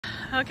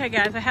Okay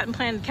guys, I hadn't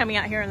planned coming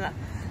out here in the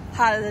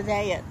hot of the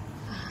day at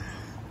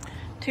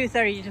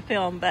 2:30 to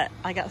film, but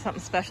I got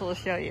something special to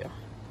show you.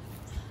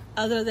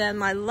 Other than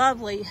my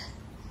lovely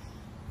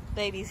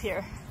babies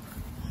here,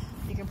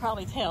 you can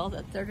probably tell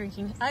that they're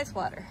drinking ice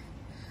water.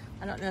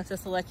 I don't know if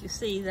this will let you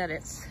see that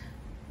it's,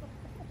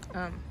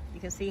 you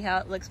can see how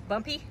it looks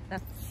bumpy.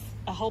 That's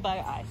a whole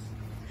bag of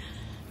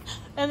ice.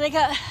 And they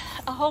got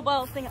a whole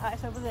bottle thing of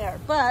ice over there,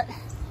 but,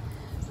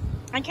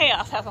 and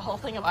Chaos has a whole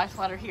thing of ice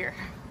water here.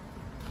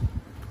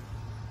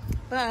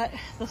 But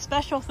the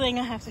special thing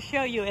I have to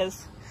show you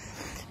is,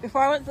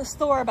 before I went to the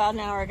store about an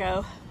hour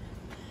ago,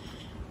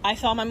 I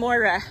saw my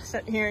Moira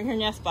sitting here in her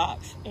nest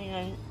box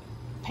and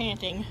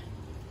panting.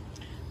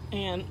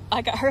 And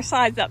I got her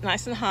sides up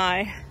nice and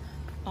high.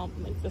 I'll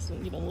make this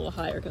one even a little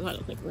higher because I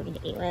don't think we're gonna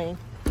get any rain.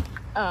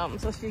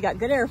 So she got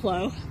good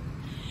airflow.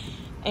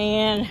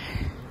 And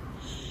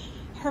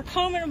her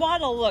comb and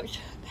waddle looked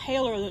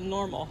paler than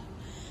normal.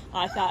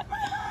 I thought,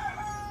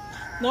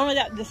 normally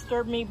that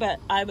disturbed me, but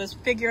I was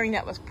figuring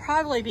that was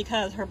probably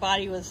because her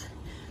body was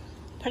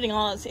putting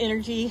all its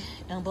energy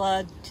and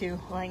blood to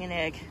laying an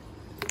egg.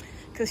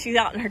 Because she's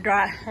out in her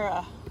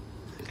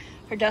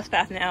dust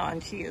bath now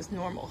and she is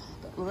normal.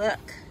 But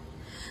look,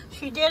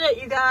 she did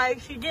it, you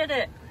guys, she did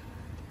it.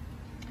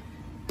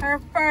 Her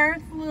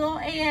first little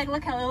egg,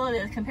 look how little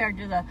it is compared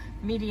to the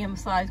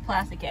medium-sized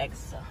plastic eggs.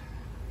 So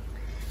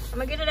I'm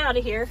gonna get it out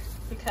of here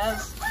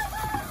because,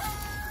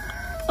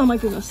 oh my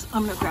goodness,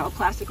 I'm gonna grab a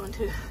plastic one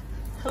too.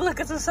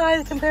 Look at the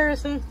size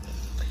comparison.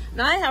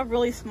 Now I have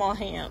really small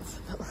hands,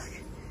 but look,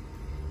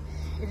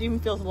 it even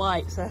feels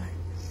light. So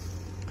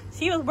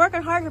she was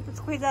working hard to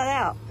squeeze that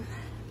out.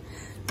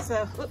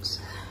 So, oops,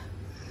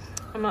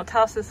 I'm gonna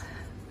toss this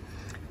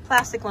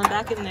plastic one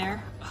back in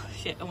there. Oh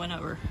shit, I went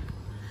over.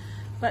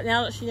 But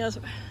now that she knows,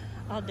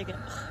 I'll dig it.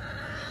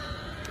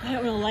 I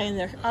don't want to lay in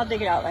there. I'll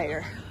dig it out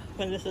later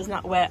when this is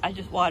not wet. I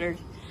just watered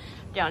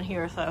down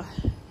here, so.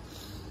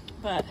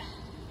 But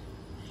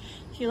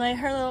she laid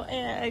her little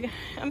egg.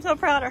 I'm so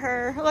proud of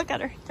her. Look at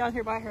her down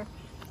here by her.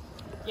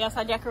 Yes,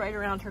 I decorate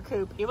around her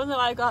coop. Even though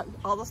I got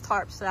all those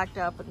tarps stacked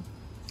up and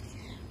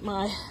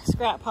my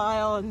scrap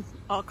pile and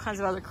all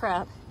kinds of other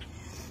crap,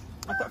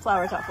 I put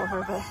flowers out for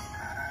her. But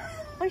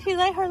look, she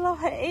laid her little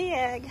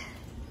egg.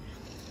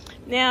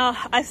 Now,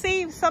 I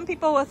see some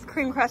people with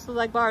cream crested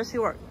leg bars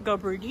who go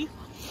broody,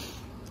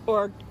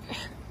 or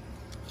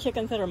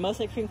chickens that are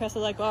mostly cream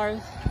crested leg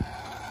bars.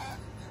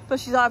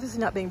 But she's obviously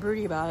not being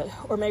broody about it.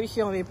 Or maybe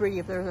she'll only be broody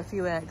if there's a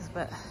few eggs,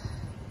 but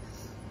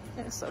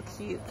it's so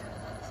cute.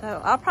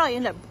 So I'll probably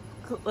end up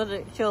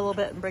letting it chill a little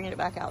bit and bringing it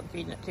back out and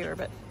feeding it to her,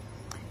 but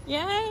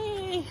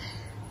yay!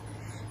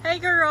 Hey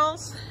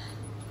girls!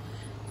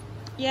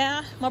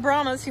 Yeah, my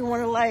Brahmas who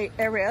want to lay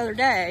every other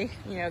day,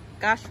 you know,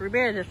 gosh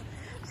forbid if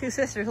two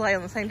sisters lay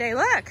on the same day.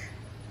 Look!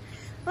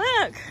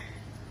 Look!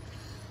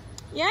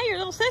 Yeah, your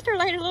little sister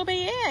laid her little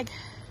baby egg.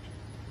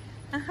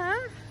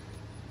 Uh-huh.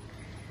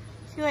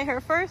 She laid her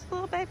first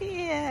little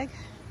baby egg.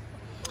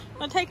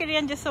 I'll take it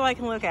in just so I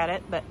can look at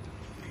it, but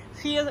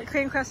she is a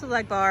cream crested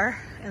leg bar,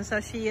 and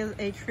so she is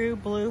a true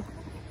blue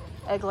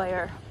egg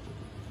layer.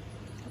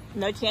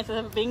 No chances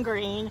of it being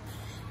green,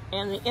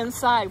 and the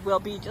inside will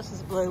be just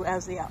as blue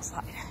as the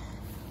outside.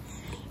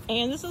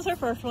 And this is her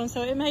first one,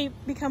 so it may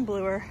become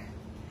bluer.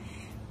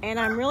 And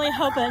I'm really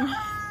hoping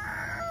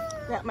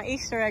that my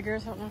Easter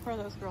eggers, I don't know where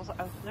those girls are.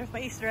 Oh, there's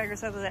my Easter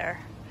eggers over there.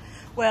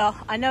 Well,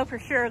 I know for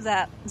sure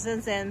that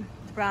Zen Zen,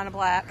 the brown and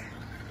black,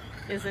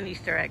 is an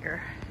Easter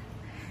egger.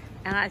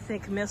 And I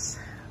think Miss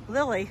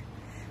Lily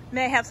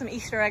may have some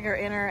Easter egger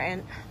in her,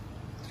 and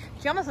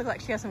she almost looks like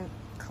she has some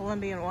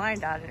Colombian wine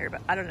dye in her,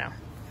 but I don't know.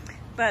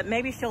 But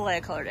maybe she'll lay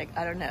a colored egg,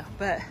 I don't know.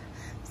 But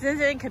Zen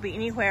Zen could be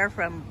anywhere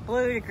from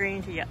blue to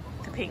green to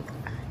pink,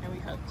 and we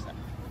hope so.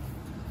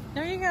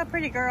 There you go,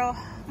 pretty girl.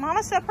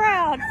 Mama's so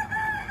proud.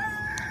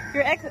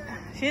 Your egg,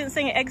 she didn't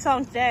sing an egg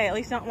song today, at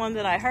least not one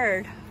that I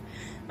heard.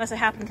 Must have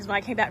happened because when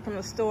I came back from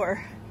the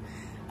store,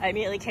 I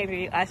immediately came to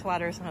the ice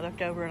waters and I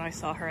looked over and I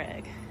saw her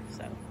egg.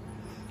 So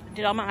I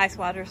did all my ice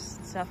waters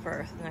stuff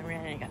first and then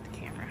ran in and got the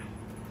camera.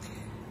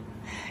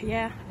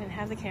 Yeah, I didn't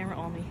have the camera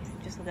on me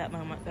just at that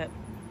moment, but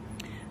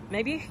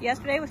maybe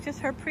yesterday was just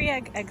her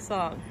pre-egg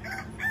song.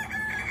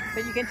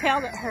 But you can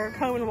tell that her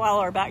comb and waddle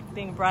are back to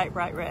being bright,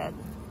 bright red.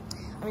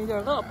 I mean, they're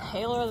a little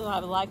paler than I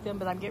would like them,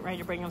 but I'm getting ready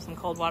to bring them some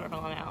cold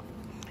watermelon out.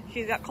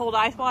 She's got cold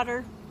ice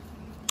water,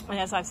 and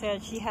as I've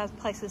said, she has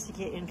places to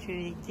get into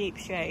the deep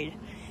shade.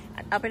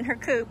 And up in her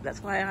coop,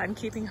 that's why I'm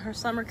keeping her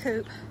summer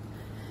coop.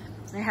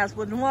 It has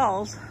wooden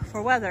walls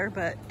for weather,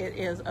 but it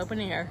is open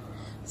air.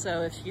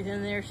 So if she's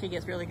in there, she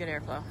gets really good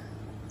airflow.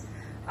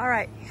 All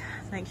right,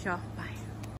 thanks y'all, bye.